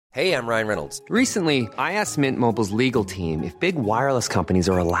Hey, I'm Ryan Reynolds. Recently, I asked Mint Mobile's legal team if big wireless companies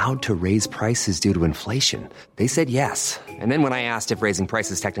are allowed to raise prices due to inflation. They said yes. And then when I asked if raising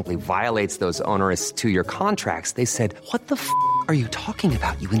prices technically violates those onerous two-year contracts, they said, "What the f*** are you talking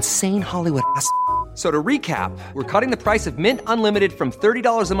about, you insane Hollywood ass?" So to recap, we're cutting the price of Mint Unlimited from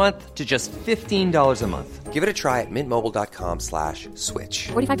 $30 a month to just $15 a month. Give it a try at mintmobile.com/switch.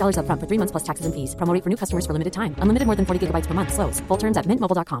 $45 up front for 3 months plus taxes and fees. Promo rate for new customers for limited time. Unlimited more than 40 gigabytes per month. Slows full terms at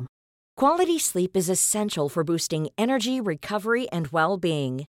mintmobile.com. Quality sleep is essential for boosting energy, recovery, and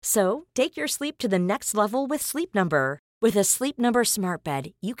well-being. So, take your sleep to the next level with Sleep Number. With a Sleep Number smart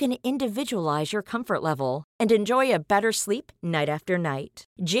bed, you can individualize your comfort level and enjoy a better sleep night after night.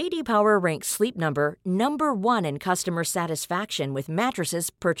 J.D. Power ranks Sleep Number number 1 in customer satisfaction with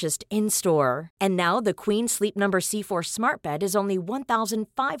mattresses purchased in-store. And now the Queen Sleep Number C4 smart bed is only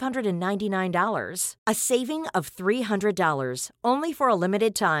 $1,599, a saving of $300, only for a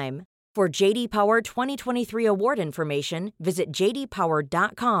limited time. For JD Power 2023 award information, visit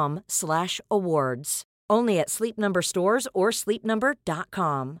jdpower.com/awards. Only at Sleep Number stores or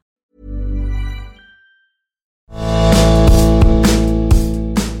sleepnumber.com.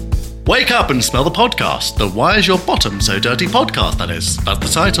 Wake up and smell the podcast. The Why Is Your Bottom So Dirty podcast, that is. That's the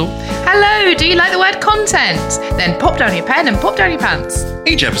title. Hello, do you like the word content? Then pop down your pen and pop down your pants.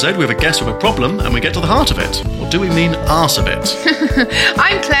 Each episode we have a guest with a problem and we get to the heart of it. Or do we mean arse of it?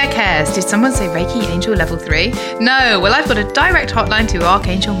 I'm Claire Cares. Did someone say Reiki Angel Level 3? No, well I've got a direct hotline to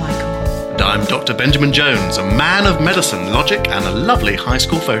Archangel Michael. And I'm Dr. Benjamin Jones, a man of medicine, logic and a lovely high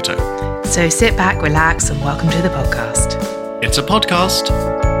school photo. So sit back, relax and welcome to the podcast. It's a podcast.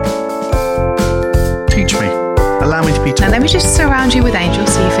 Teach me. Allow me to be taught. Now let me just surround you with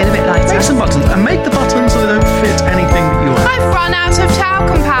angels so you feel a bit lighter. Make some buttons and make the buttons so they don't fit anything that you want. I've run out of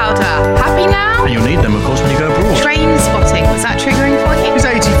talcum powder. Happy now? And you'll need them, of course, when you go abroad. Train spotting. Was that triggering for you? She's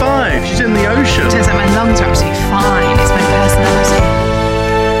 85. She's in the ocean. Turns out my lungs are absolutely fine. It's my personality.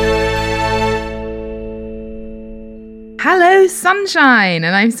 Hello, sunshine,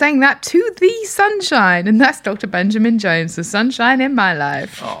 and I'm saying that to the sunshine, and that's Dr. Benjamin Jones, the sunshine in my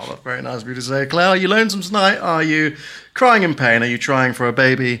life. Oh, that's very nice of you to say. Claire, are you lonesome tonight? Are you crying in pain? Are you trying for a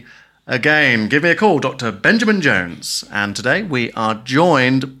baby again? Give me a call, Dr. Benjamin Jones. And today we are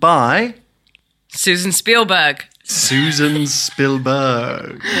joined by... Susan Spielberg. Susan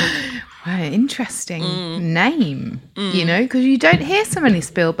Spielberg. Wow, interesting name, you know, because you don't hear so many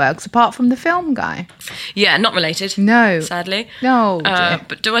Spielbergs apart from the film guy. Yeah, not related. No. Sadly. No.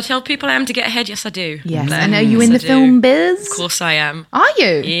 But do I tell people I am to get ahead? Yes, I do. Yes, Claire. and are you in Yes, the I do. film biz? Of course I am. Are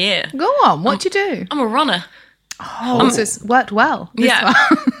you? Yeah. Go on, what do you do? I'm a runner. Oh, so it's worked well. Yeah.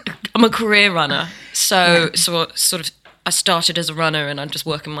 I'm a career runner. So sort of, I started as a runner and I'm just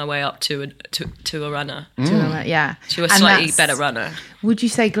working my way up to a runner. Yeah. To a And slightly that's- better runner. Would you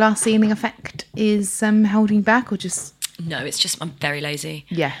say glass ceiling effect is holding back or just... No, it's just I'm very lazy.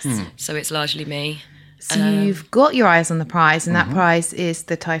 Yes. So it's largely me. So you've got your eyes on the prize, and that prize is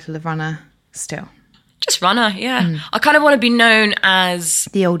the title of runner still. Just runner, yeah. I kind of want to be known as...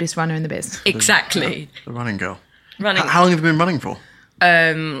 The oldest runner in the biz. Exactly. The running girl. Running. How long have you been running for?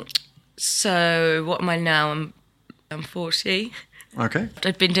 So what am I now? I'm 40. Okay.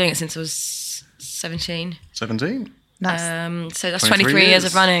 I've been doing it since I was 17. 17. That's, So that's 23 23 years years.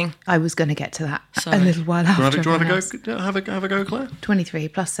 of running. I was going to get to that Sorry. a little while Do you after. want to everyone else. go? Have a go, Claire? 23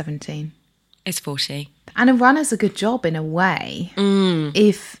 plus 17. It's 40. And a runner's a good job in a way.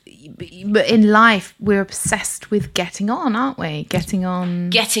 But in life, we're obsessed with getting on, aren't we? Getting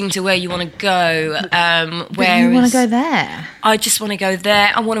on. Getting to where you want to go. But you want to go there. I just want to go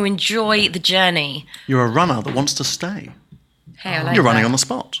there. I want to enjoy the journey. You're a runner that wants to stay. Hey, I like You're running that. on the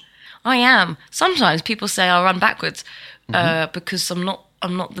spot. I am. Sometimes people say I run backwards because I'm not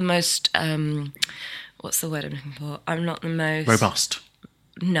the most. What's the word I'm looking for? I'm not the most Robust.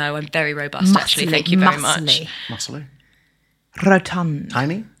 No, I'm very robust. Actually, thank you very much. Muscly. Rotund.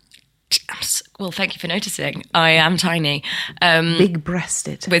 Tiny. Well, thank you for noticing. I am tiny.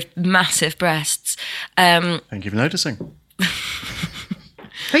 Big-breasted. With massive breasts. Thank you for noticing.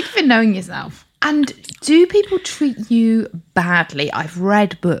 Thank you for knowing yourself. And do people treat you badly? I've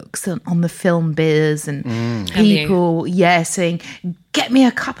read books on the film biz and people, saying, "Get me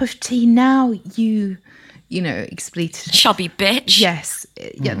a cup of tea now, you expletive Chubby bitch." Yes,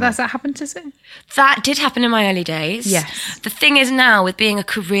 yeah, that's that happened to say. That did happen in my early days. Yes. The thing is now with being a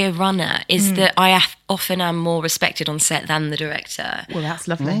career runner is that I often am more respected on set than the director. Well, that's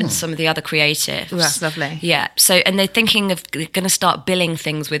lovely. And some of the other creatives. Well, that's lovely. Yeah. So, and they're thinking of going to start billing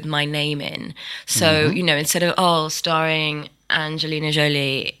things with my name in. So, instead of, starring Angelina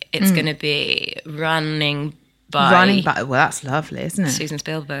Jolie, it's going to be running by Running back. Well, that's lovely, isn't it? Susan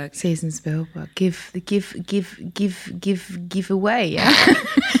Spielberg. Susan Spielberg. Give away, yeah?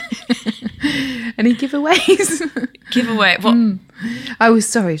 Any giveaways? Giveaway. What? I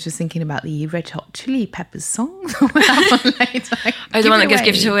was just thinking about the Red Hot Chili Peppers song. Oh, the one that goes,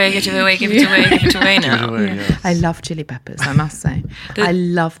 give it away, give it away, give it away, give it away now. I love Chili Peppers, I must say. I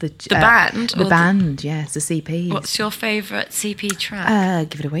love the band? The band, yes, the CPs. What's your favourite CP track?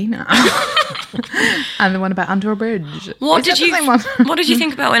 Give it away now. And the one about Under a Bridge. What did you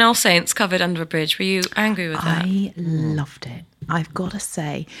think about when All Saints covered Under a Bridge? Were you angry with that? I loved it. I've got to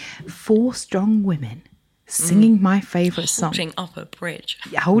say, 4 strong women singing my favourite song. Holding up a bridge.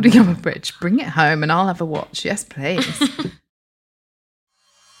 Yeah, holding up a bridge. Bring it home and I'll have a watch. Yes, please.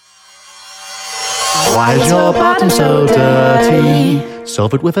 Why is your bottom so dirty?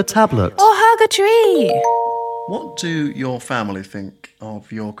 Solve it with a tablet. Or hug a tree. What do your family think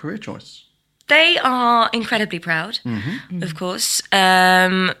of your career choice? They are incredibly proud, of course.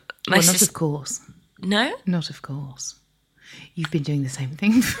 Not of course. No? Not of course. You've been doing the same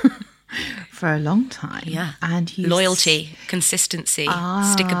thing for a long time. Yeah. And loyalty, consistency,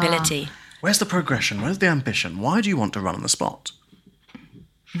 stickability. Where's the progression? Where's the ambition? Why do you want to run on the spot?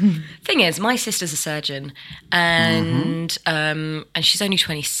 Thing is, my sister's a surgeon, and she's only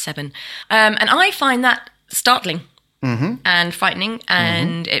 27, and I find that startling and frightening,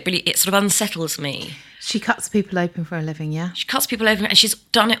 and it sort of unsettles me. She cuts people open for a living, yeah? She cuts people open, and she's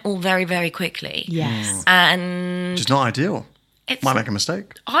done it all very, very quickly. Yes. And which is not ideal. Might make a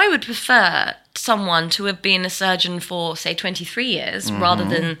mistake. I would prefer someone to have been a surgeon for, say, 23 years rather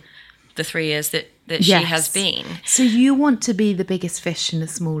than the 3 years that she has been. So you want to be the biggest fish in the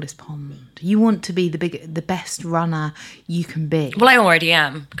smallest pond. You want to be the best runner you can be. Well, I already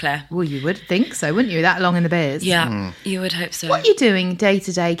am, Claire. Well, you would think so, wouldn't you? That long in the beers. Yeah, you would hope so. What are you doing day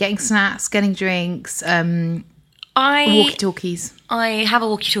to day? Getting snacks, getting drinks, walkie-talkies? I have a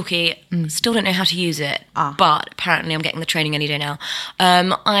walkie-talkie. Still don't know how to use it, but apparently I'm getting the training any day now.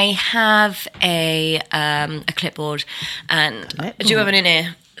 I have a clipboard, and I do have an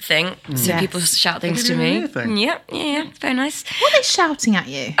in-ear thing, so people shout things to me. Yeah, it's very nice. What are they shouting at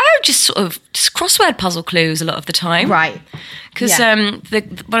you? Oh, just crossword puzzle clues a lot of the time. Right. Because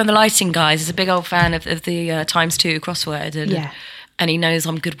one of the lighting guys is a big old fan of the times 2 crossword, and he knows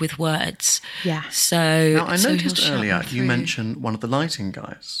I'm good with words. Yeah. So now, I noticed earlier you mentioned one of the lighting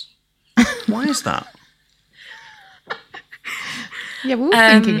guys. Why is that? Yeah, we're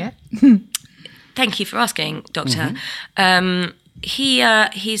all thinking it. Thank you for asking, Doctor. He's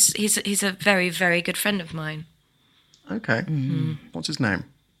a very, very good friend of mine. Okay. What's his name?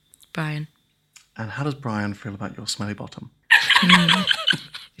 Brian. And how does Brian feel about your smelly bottom?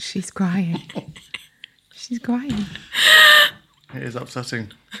 She's crying. She's crying. It is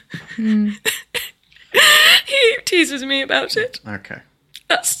upsetting. He teases me about it. Okay.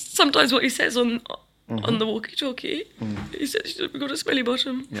 That's sometimes what he says on the walkie-talkie. He says, we've got a smelly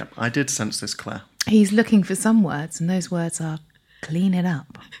bottom. Yeah, I did sense this, Claire. He's looking for some words, and those words are clean it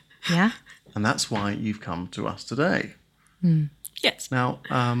up. Yeah? And that's why you've come to us today. Yes. Now,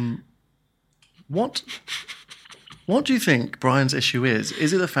 what do you think Brian's issue is?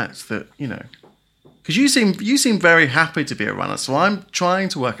 Is it the fact that, because you seem very happy to be a runner, so I'm trying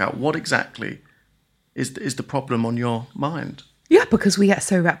to work out what exactly is the problem on your mind. Yeah, because we get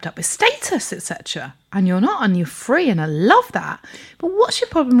so wrapped up with status, etc. And you're not, and you're free, and I love that. But what's your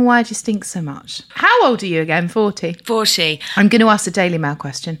problem? Why do you stink so much? How old are you again? 40? 40. I'm going to ask a Daily Mail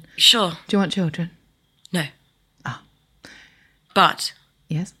question. Sure. Do you want children? No. But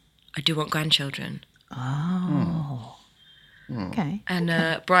yes, I do want grandchildren. Oh. Okay.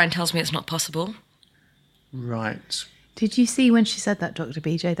 And Brian tells me it's not possible. Right. Did you see when she said that, Dr.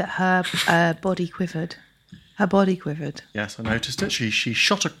 BJ, that her body quivered? Her body quivered. Yes, I noticed it. She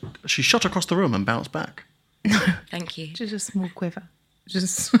shot across the room and bounced back. Thank you. Just a small quiver.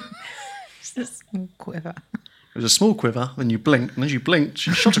 Just a small quiver. It was a small quiver, then you blinked, and as you blinked,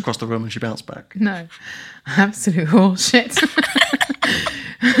 she shot across the room and she bounced back. No, absolute horseshit.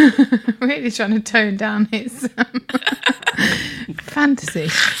 Really trying to tone down his fantasy.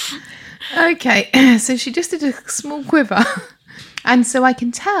 Okay, so she just did a small quiver. And so I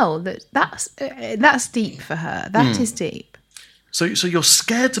can tell that's deep for her. That is deep. So you're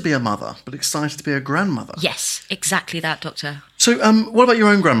scared to be a mother, but excited to be a grandmother. Yes, exactly that, Doctor. So what about your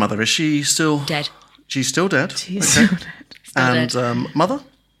own grandmother? Is she still... Dead. She's still dead? She's still dead. And dead. Mother?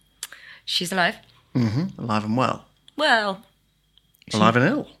 She's alive. Mm-hmm. Alive and well. Well... Alive and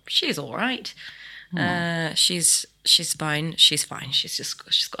ill. She's all right. She's fine. She's fine. She's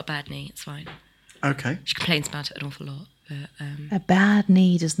got a bad knee. It's fine. Okay. She complains about it an awful lot. A bad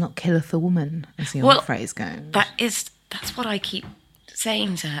knee does not killeth a woman, as the old phrase goes. That's what I keep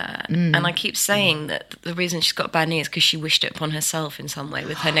saying to her. And I keep saying that the reason she's got a bad knee is because she wished it upon herself in some way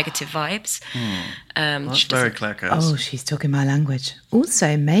with her negative vibes. That's very clear, Kaz. Oh, she's talking my language.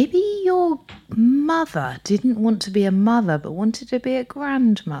 Also, maybe your mother didn't want to be a mother, but wanted to be a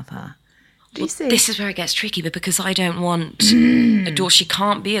grandmother. Do you see? This is where it gets tricky, but because I don't want a daughter, she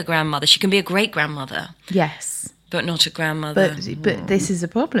can't be a grandmother. She can be a great-grandmother. Yes. But not a grandmother. But this is a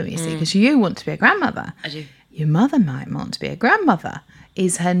problem, you see, because you want to be a grandmother. I do. Your mother might want to be a grandmother.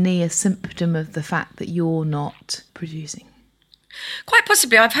 Is her knee a symptom of the fact that you're not producing? Quite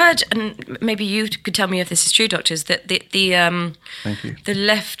possibly. I've heard, and maybe you could tell me if this is true, doctors, that the Thank you. the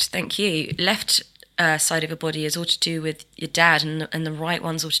left side of your body is all to do with your dad, and the right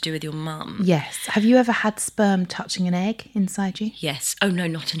one's all to do with your mum. Yes. Have you ever had sperm touching an egg inside you? Yes. Oh, no,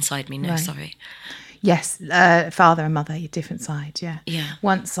 not inside me. No, Right. sorry. Yes. Father and mother, different sides, yeah. Yeah.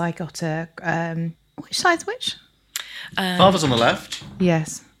 Once I got a... which side's which? Father's on the left,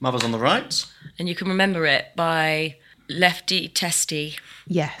 Yes. mother's on the right. And you can remember it by lefty testy,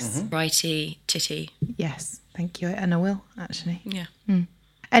 Yes. righty titty. Yes. Thank you. And I will, actually. Yeah.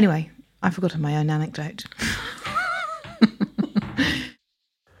 Anyway, I've forgotten my own anecdote.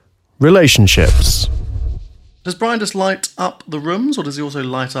 Relationships. Does Brian just light up the rooms, or does he also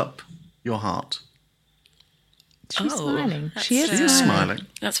light up your heart? She's Oh, smiling. that's, She is He is smiling.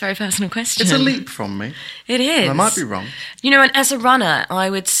 That's a very personal question. It's a leap from me. It is. And I might be wrong. You know, and as a runner, I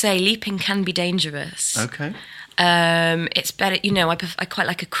would say leaping can be dangerous. Okay. It's better, you know, I quite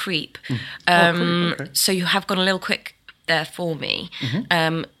like a creep. Okay. So you have gone a little quick there for me.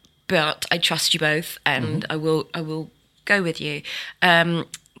 But I trust you both, and I will go with you.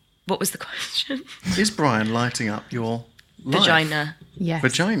 What was the question? Is Brian lighting up your life? Vagina. Yes.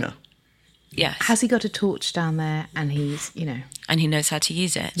 Vagina. Yes. Has he got a torch down there and he's, And he knows how to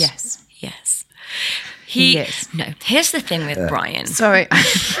use it. Yes. Yes. He is. No, here's the thing with Brian. Sorry.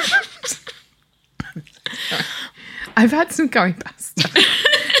 I've had some curry pasta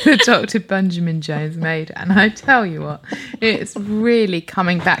that Dr. Benjamin Jones made, and I tell you what, it's really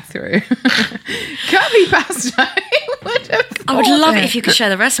coming back through. Curry pasta. I would love it if you could share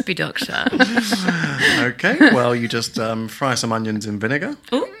the recipe, Doctor. Okay, well, you just fry some onions in vinegar.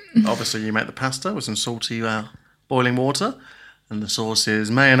 Ooh. Obviously, you make the pasta with some salty boiling water. And the sauce is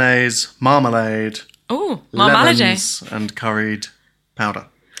mayonnaise, marmalade, Oh, marmalade. lemons, and curried powder.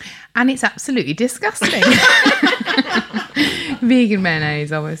 And it's absolutely disgusting. Vegan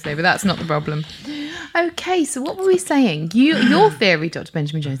mayonnaise, obviously, but that's not the problem. Okay, so what were we saying? Your theory, Dr.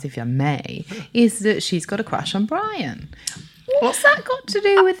 Benjamin Jones, if I may, is that she's got a crush on Brian. What's that got to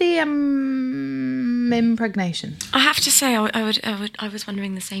do with the impregnation? I have to say, I was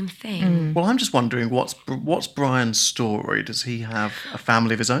wondering the same thing. Well, I'm just wondering, what's Brian's story? Does he have a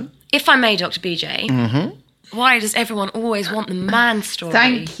family of his own? If I may, Dr. BJ, why does everyone always want the man story?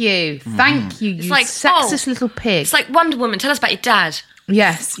 Thank you. Thank you, you like, sexist little pig. It's like Wonder Woman. Tell us about your dad.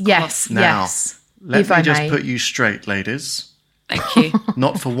 Yes. Now, let If me I just may. put you straight, ladies. Thank you.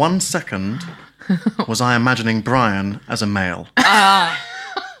 Not for 1 second was I imagining Brian as a male.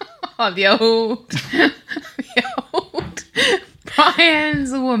 Oh, the old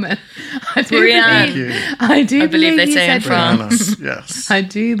Brian's a woman. I do Brian. believe, Thank you. I do I believe they you say in said France. him. Brianus, yes. I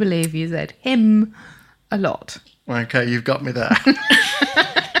do believe you said him a lot. Okay, you've got me there.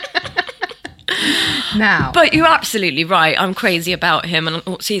 Now, But you're absolutely right. I'm crazy about him, and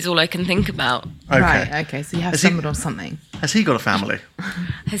he's all I can think about. Okay. right, okay, so you have Has he- stumbled on something. Has he got a family?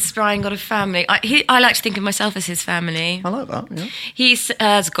 Has Brian got a family? I like to think of myself as his family. I like that, yeah. He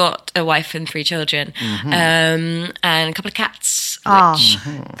has got a wife and 3 children, and a couple of cats. Which,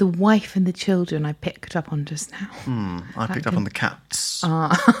 The wife and the children I picked up on just now. I picked up on the cats.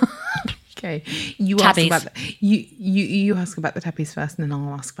 Okay, you Tabbies. ask about you ask about the tabbies first, and then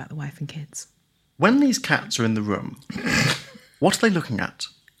I'll ask about the wife and kids. When these cats are in the room, what are they looking at?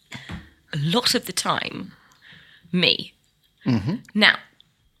 a lot of the time, me. Now,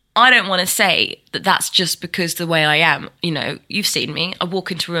 I don't want to say that that's just because the way I am. You know, you've seen me. I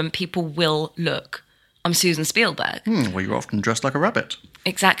walk into a room, people will look. I'm Susan Spielberg. Well, you're often dressed like a rabbit.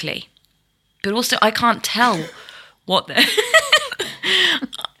 Exactly. But also, I can't tell what they're...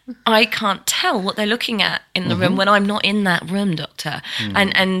 I can't tell what they're looking at in the room when I'm not in that room, Doctor.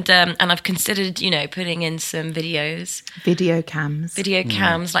 And I've considered, you know, putting in some videos, Video cams. video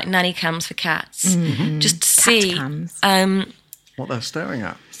cams, like nanny cams for cats, just to see cams. What they're staring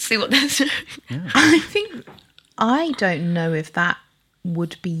at. see what they're doing. I don't know if that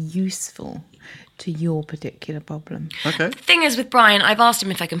would be useful to your particular problem. Okay. Thing is, with Brian, I've asked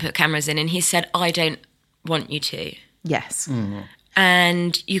him if I can put cameras in, and he said, I don't want you to. Yes.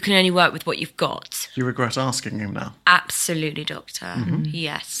 And you can only work with what you've got. Do you regret asking him now? Absolutely, Doctor.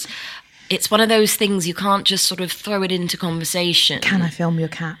 Yes. It's one of those things you can't just sort of throw it into conversation. Can I film your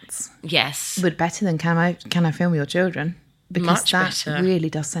cats? Yes. But better than can I film your children? Because Much that better. really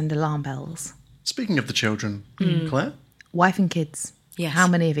does send alarm bells. Speaking of the children, Claire? Wife and kids. Yes. How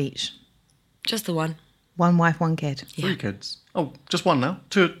many of each? Just the one. One wife, one kid. 3 kids. Oh, just one now.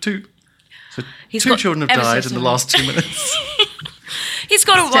 Two. So He's 2 got children have ever so died in the many. last 2 minutes. He's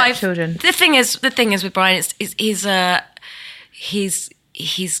got a wife. Stepchildren. The thing is with Brian, he's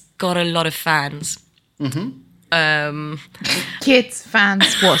got a lot of fans. Kids,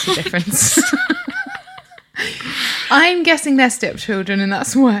 fans, what's the difference? I'm guessing they're stepchildren, and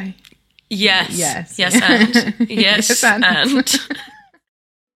that's why. Yes. Yes. And yes, Yes, and. and.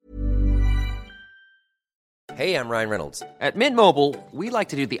 Hey, I'm Ryan Reynolds. At Mint Mobile, we like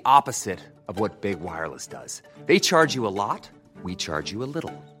to do the opposite of what Big Wireless does. They charge you a lot, we charge you a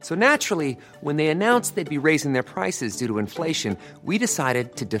little. So naturally, when they announced they'd be raising their prices due to inflation, we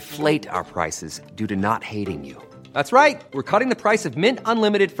decided to deflate our prices due to not hating you. That's right. We're cutting the price of Mint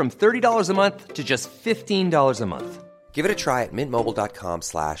Unlimited from $30 a month to just $15 a month. Give it a try at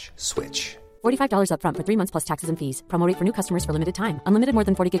mintmobile.com/switch. $45 up front for 3 months plus taxes and fees. Promo rate for new customers for limited time. Unlimited more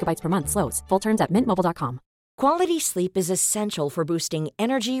than 40 gigabytes per month. Slows full terms at mintmobile.com. Quality sleep is essential for boosting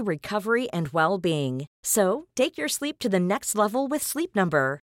energy, recovery, and well-being. So, take your sleep to the next level with Sleep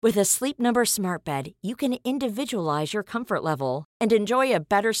Number. With a Sleep Number smart bed, you can individualize your comfort level and enjoy a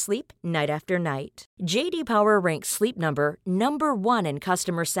better sleep night after night. J.D. Power ranks Sleep Number number 1 in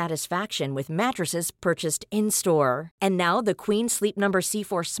customer satisfaction with mattresses purchased in-store. And now the Queen Sleep Number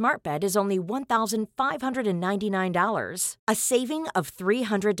C4 smart bed is only $1,599, a saving of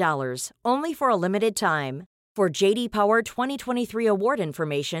 $300, only for a limited time. For J.D. Power 2023 award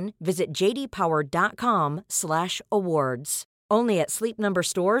information, visit jdpower.com/awards. Only at Sleep Number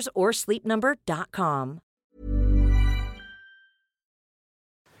stores or sleepnumber.com.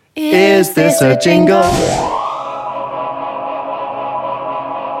 Is this a jingle?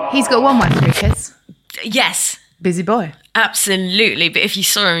 He's got one wife, 3 kids. Yes, Busy boy. absolutely. But if you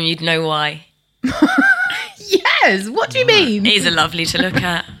saw him, you'd know why. Yes, what do you mean? He's a lovely to look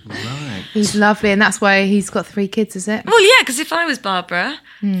at. He's lovely, and that's why he's got 3 kids, is it? Well, yeah, because if I was Barbara,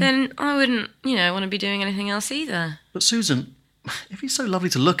 then I wouldn't, want to be doing anything else either. But Susan, if he's so lovely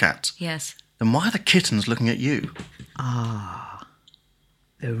to look at, Yes. then why are the kittens looking at you?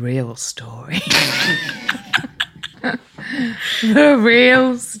 The real story. The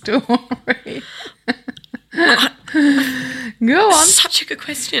real story. Go on. Such a good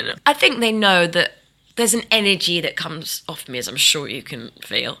question. I think they know that there's an energy that comes off me, as I'm sure you can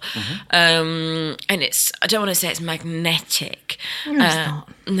feel. And it's, I don't want to say it's magnetic. No, it's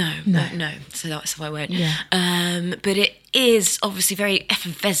not. No. So that's why I won't. Yeah. But it is obviously very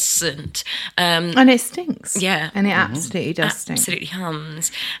effervescent. And it stinks. Yeah. And it absolutely does stink. Absolutely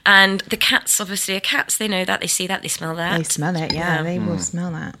hums. And the cats obviously are cats. They know that, they see that, they smell that. They smell it, yeah. They will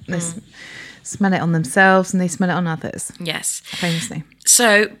smell that. They smell it on themselves and they smell it on others, Yes. famously.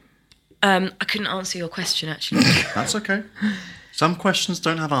 So I couldn't answer your question, actually. That's okay. Some questions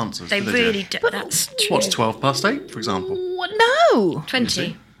don't have answers. They do they, really dear? do. That's true. What's 8, for example? What? No.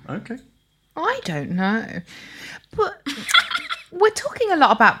 20. Okay. I don't know. But we're talking a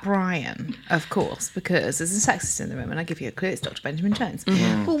lot about Brian, of course, because there's a sexist in the room, and I give you a clue, it's Dr. Benjamin Jones. But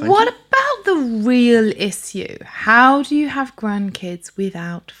what about the real issue? How do you have grandkids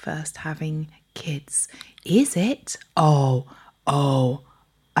without first having kids? Is it? Oh,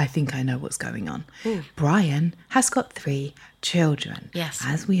 I think I know what's going on. Brian has got 3 children. Yes.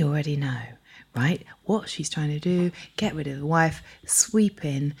 As we already know. Right? What she's trying to do, get rid of the wife, sweep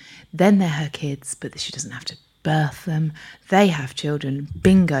in, then they're her kids, but she doesn't have to birth them. They have children.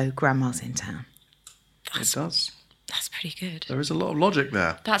 Bingo, grandma's in town. It does. That's pretty good. There is a lot of logic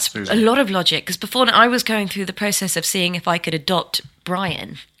there. That's Susan. a lot of logic, because before I was going through the process of seeing if I could adopt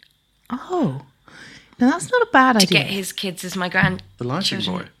Brian Oh, now that's not a bad to idea. get his kids as my grandchildren. The lighting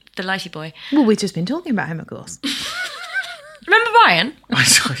boy. The lighty boy. Well, we've just been talking about him, of course. Remember Brian? I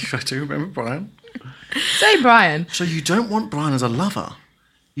do remember Brian. Say Brian. So you don't want Brian as a lover.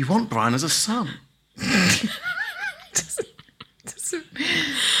 You want Brian as a son.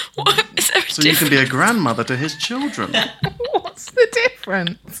 What? Is there a So you can difference? be a grandmother to his children. What's the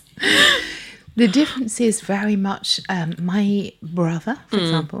difference? The difference is very much my brother, for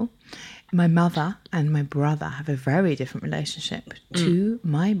example, my mother and my brother have a very different relationship to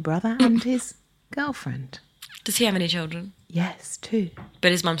my brother and his girlfriend. Does he have any children? Yes, 2.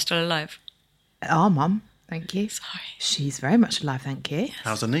 But his mum's still alive. Our mum, thank you. Sorry. She's very much alive, thank you.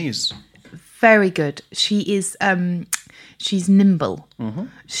 How's the knees? very good. She is. She's nimble.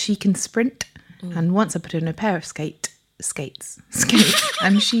 She can sprint. And once I put her in a pair of skates,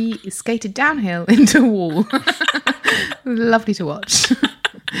 and she skated downhill into a wall. Lovely to watch.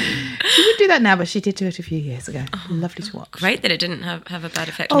 She would do that now, but she did do it a few years ago. Lovely to watch. Great that it didn't have a bad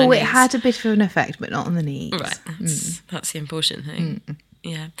effect on her Oh, it knees. had a bit of an effect, but not on the knees. Right, that's the important thing.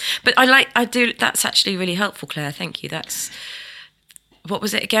 Yeah, but I do. That's actually really helpful, Claire. Thank you. What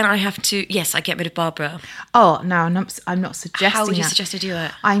was it again? I get rid of Barbara. Oh, no, I'm not suggesting How would you that. suggest I do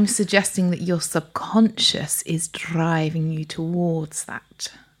it? I'm suggesting that your subconscious is driving you towards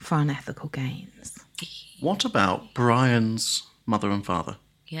that for unethical gains. What about Brian's mother and father?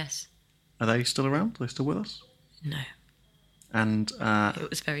 Yes. Are they still around? Are they still with us? No. And It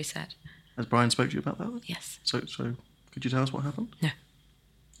was very sad. has Brian spoke to you about that? Yes. So could you tell us what happened? No.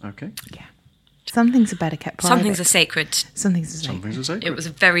 Okay. Yeah. Some things are better kept private. Some things are sacred. Some things are sacred. Some things are sacred. It was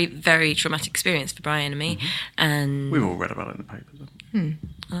a very, very traumatic experience for Brian and me. And We've all read about it in the papers. Haven't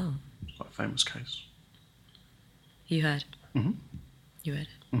we? oh, It's quite a famous case. you heard? Mm-hmm. You heard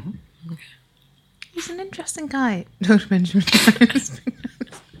it? Mm-hmm. Okay. He's an interesting guy, Dr. Benjamin.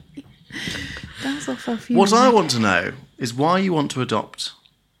 Does offer a few. What I want to know is why you want to adopt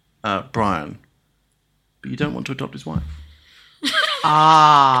Brian, but you don't want to adopt his wife.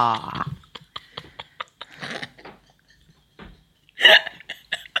 Ah.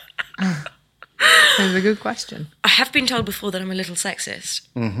 That's a good question. I have been told before that I'm a little sexist.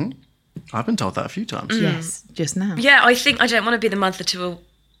 I've been told that a few times. Yes, just now. Yeah, I think I don't want to be the mother to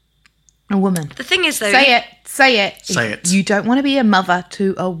A woman. The thing is, though... Say it. Say it. Say it. You don't want to be a mother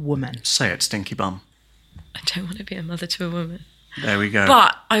to a woman. Say it, stinky bum. I don't want to be a mother to a woman. There we go.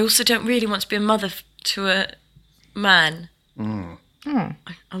 But I also don't really want to be a mother to a man. I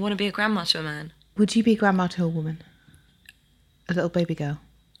want to be a grandma to a man. Would you be a grandma to a woman? A little baby girl?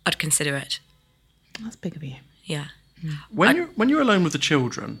 I'd consider it. That's big of you. Yeah. when you're alone with the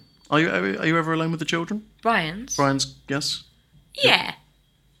children, are you ever alone with the children? Brian's? Brian's, yes. Yeah.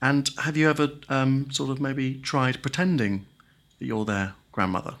 And have you ever sort of maybe tried pretending that you're their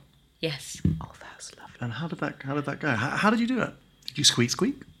grandmother? Yes. Oh, that's lovely. And how did that go? How did you do it? Did you squeak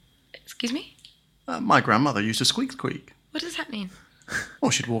squeak? Excuse me? My grandmother used to squeak squeak. What does that mean?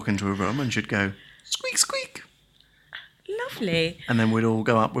 Or she'd walk into a room and she'd go squeak squeak. Lovely. And then we'd all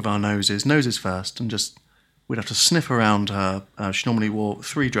go up with our noses first, and we'd have to sniff around her. She normally wore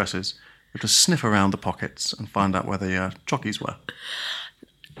 3 dresses. We'd have to sniff around the pockets and find out where the chockies were.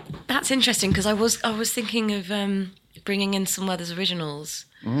 That's interesting, because I was thinking of bringing in some Weathers originals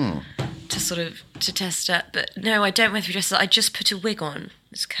to test it. But no, I don't wear 3 dresses. I just put a wig on.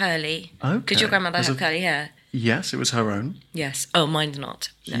 It's curly. Okay. Did your grandmother have curly hair? Yes, it was her own. Yes. Oh, mine's not.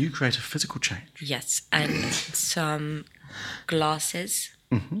 So you create a physical change. Yes, and some glasses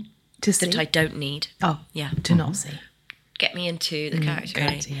To see? that I don't need. Oh, Yeah. to not see. Get me into the character, really.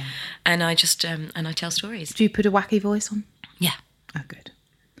 character, yeah. And I just and I tell stories. Do you put a wacky voice on? Yeah. Oh, good.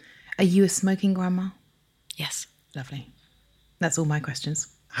 Are you a smoking grandma? Yes. Lovely. That's all my questions.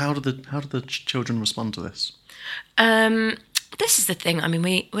 How do the children respond to this? This is the thing. I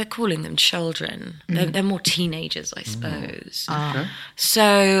mean, we're calling them children. They're more teenagers, I suppose. Okay.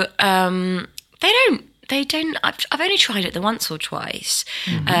 So they don't. I've only tried it the once or twice.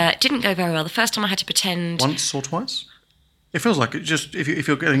 It didn't go very well. The first time I had to pretend. Once or twice? It feels like it just if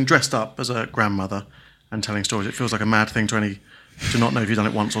you're getting dressed up as a grandmother and telling stories, it feels like a mad thing to not know if you've done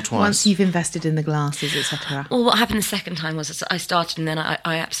it once or twice. Once you've invested in the glasses, etc. Well, what happened the second time was I started and then I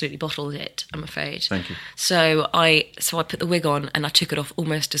absolutely bottled it, I'm afraid. Thank you. So I put the wig on and I took it off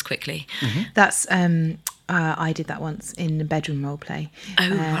almost as quickly. That's I did that once in a bedroom role play. Oh,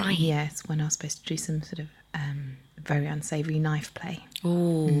 right. Yes, when I was supposed to do some sort of very unsavoury knife play.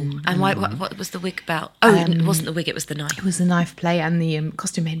 Oh, and what was the wig about? Oh, it wasn't the wig, it was the knife. It was a knife play, and the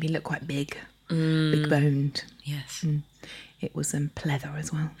costume made me look quite big boned. Yes. It was pleather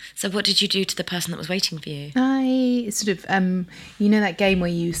as well. So what did you do to the person that was waiting for you? I sort of, you know that game where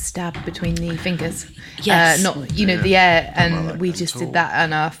you stab between the fingers? Yes. The air, and like we that just at all. did that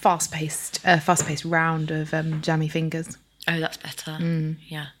on a fast-paced round of jammy fingers. Oh, that's better.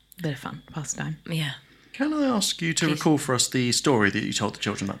 Yeah. Bit of fun, pastime. Yeah. Can I ask you to recall for us the story that you told the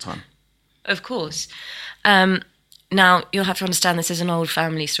children that time? Of course. Now, you'll have to understand this is an old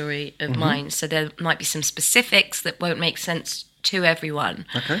family story of mine, so there might be some specifics that won't make sense to everyone.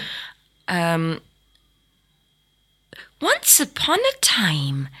 Okay. Once upon a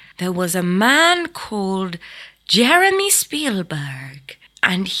time, there was a man called Jeremy Spielberg,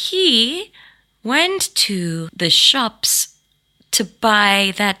 and he went to the shops to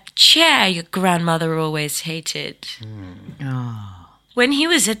buy that chair your grandmother always hated. When he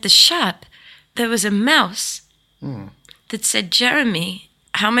was at the shop, there was a mouse that said, Jeremy,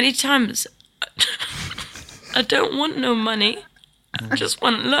 how many times? I don't want no money. I just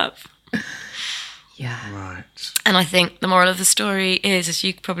want love. Yeah. Right. And I think the moral of the story is, as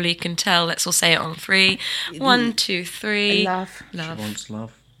you probably can tell, let's all say it on 3. 1, 2, 3. Love. She wants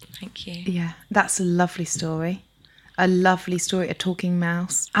love. Thank you. Yeah, that's a lovely story. A lovely story, a talking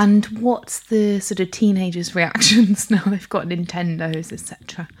mouse. And what's the sort of teenagers' reactions now they've got Nintendos,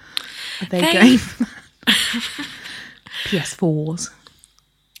 etc.? Are they going for that? PS4s.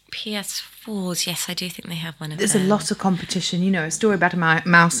 PS4s, yes, I do think they have one of There's them. a lot of competition. You know, a story about a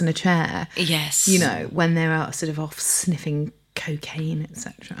mouse in a chair. Yes. You know, when they're out sort of off sniffing cocaine,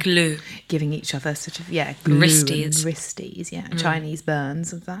 etc. Glue. Giving each other sort of, glue Wristies. and wristies, Chinese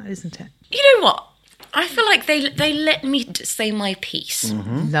burns of that, isn't it? You know what? I feel like they let me say my piece.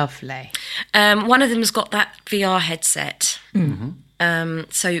 Lovely. One of them's got that VR headset. So I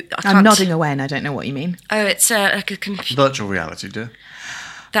can't... I'm nodding away and I don't know what you mean. Oh, it's like a computer. Virtual reality, dear.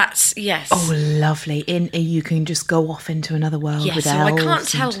 That's, yes. Oh, lovely. You can just go off into another world Yes, with so I elves can't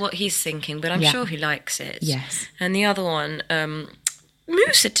tell and- what he's thinking, but I'm Yeah. sure he likes it. Yes. And the other one,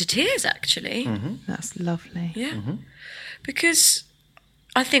 moves it to tears, actually. That's lovely. Yeah. Because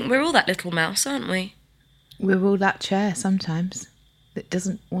I think we're all that little mouse, aren't we? We're all that chair sometimes that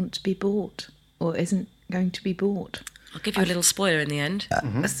doesn't want to be bought or isn't going to be bought. I'll give you a little spoiler in the end.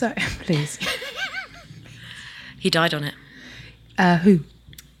 So, please. He died on it. Who?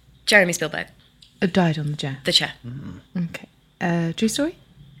 Jeremy Spielberg, Died on the chair. the chair. Okay. True story?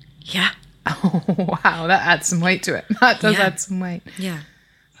 Yeah. Oh, wow. That adds some weight to it. That does Yeah. add some weight. Yeah.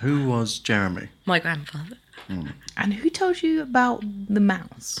 Who was Jeremy? My grandfather. And who told you about the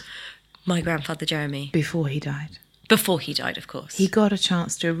mouse My grandfather, Jeremy. before he died? Before he died, of course. He got a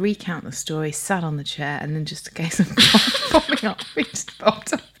chance to recount the story, sat on the chair, and then just a case of popping up, he just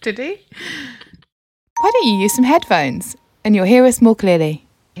popped up, did he? Why don't you use some headphones and you'll hear us more clearly?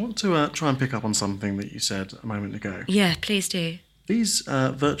 I want to try and pick up on something that you said a moment ago. Yeah, please do. These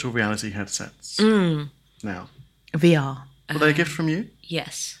virtual reality headsets. Now, VR. were they a gift from you?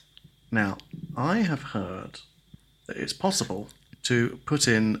 Yes. Now, I have heard that it's possible to put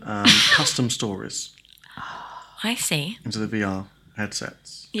in custom stories I see. into the VR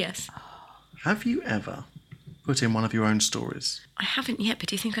headsets. Yes. Have you ever put in one of your own stories? I haven't yet, but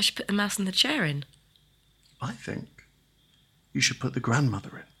do you think I should put the mouse in the chair in? I think you should put the grandmother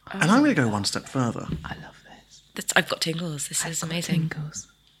in. And I'm going to go one step further. I love this. I've got tingles. This is amazing. Tingles.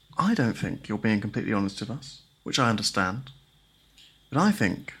 I don't think you're being completely honest with us, which I understand. But I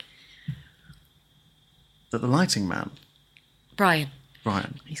think that the lighting man, Brian.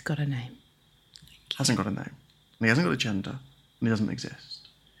 He's He's got a name. hasn't got a name, and he hasn't got a gender, and he doesn't exist.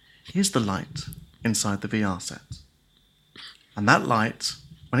 He's the light inside the VR set. And that light,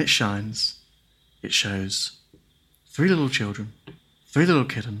 when it shines, it shows 3 little children, 3 little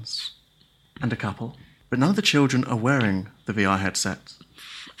kittens, and a couple. But none of the children are wearing the VR headset.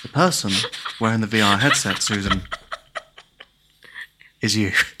 The person wearing the VR headset, Susan, is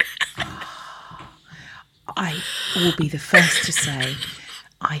you. I will be the first to say,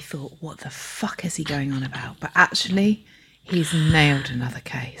 I thought, what the fuck is he going on about? But actually, he's nailed another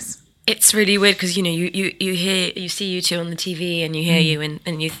case. It's really weird because, you know, you see you two on the TV and you hear you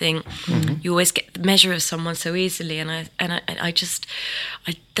and you think you always get the measure of someone so easily. And I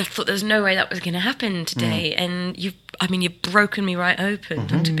thought there was no way that was going to happen today. And you've broken me right open,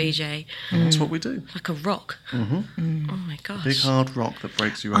 Dr. BJ. And that's what we do. Like a rock. Oh my gosh. Big hard rock that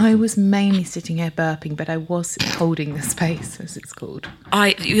breaks you open. I was mainly sitting here burping, but I was holding the space, as it's called.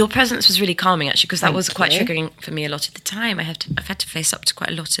 Your presence was really calming, actually, because that Thank was quite you. triggering for me a lot of the time. I've had to face up to quite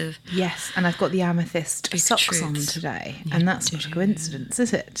a lot of... Yes, and I've got the amethyst Big socks on truths. today, and that's not a coincidence,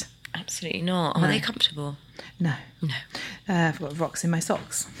 is it? Absolutely not. Are they comfortable? No. No. I've got rocks in my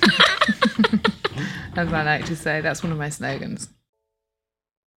socks. As I like to say, that's one of my slogans.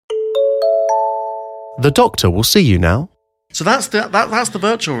 The doctor will see you now. So that's the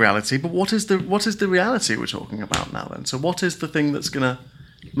virtual reality, but what is the reality we're talking about now then? So what is the thing that's going to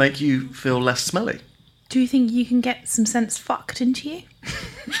make you feel less smelly? Do you think you can get some sense fucked into you?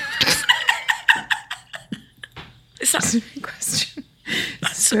 Is that That's a question.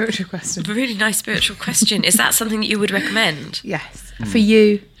 It's a spiritual question. a really nice spiritual question? Is that something that you would recommend? Yes. For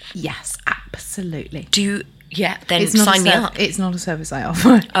you, yes, absolutely. Do you... Yeah, then It's not sign me a up. It's not a service I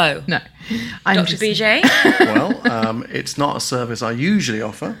offer. Oh. No. I'm Dr. just- BJ? Well, it's not a service I usually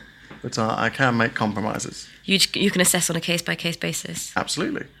offer, but I can make compromises. You can assess on a case-by-case basis.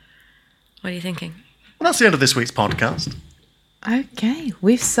 Absolutely. What are you thinking? Well, that's the end of this week's podcast. Okay,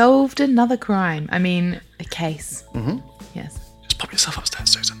 we've solved another crime. I mean, a case. Mm-hmm. Yes. Just pop yourself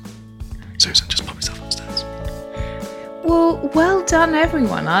upstairs, Susan. Susan, just pop yourself upstairs. Well done,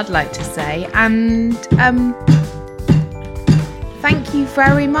 everyone, I'd like to say. And thank you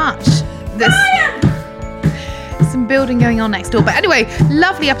very much. There's some building going on next door. But anyway,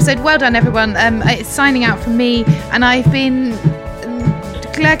 lovely episode. Well done, everyone. It's signing out from me. And I've been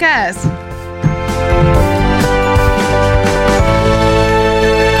Claire Cares.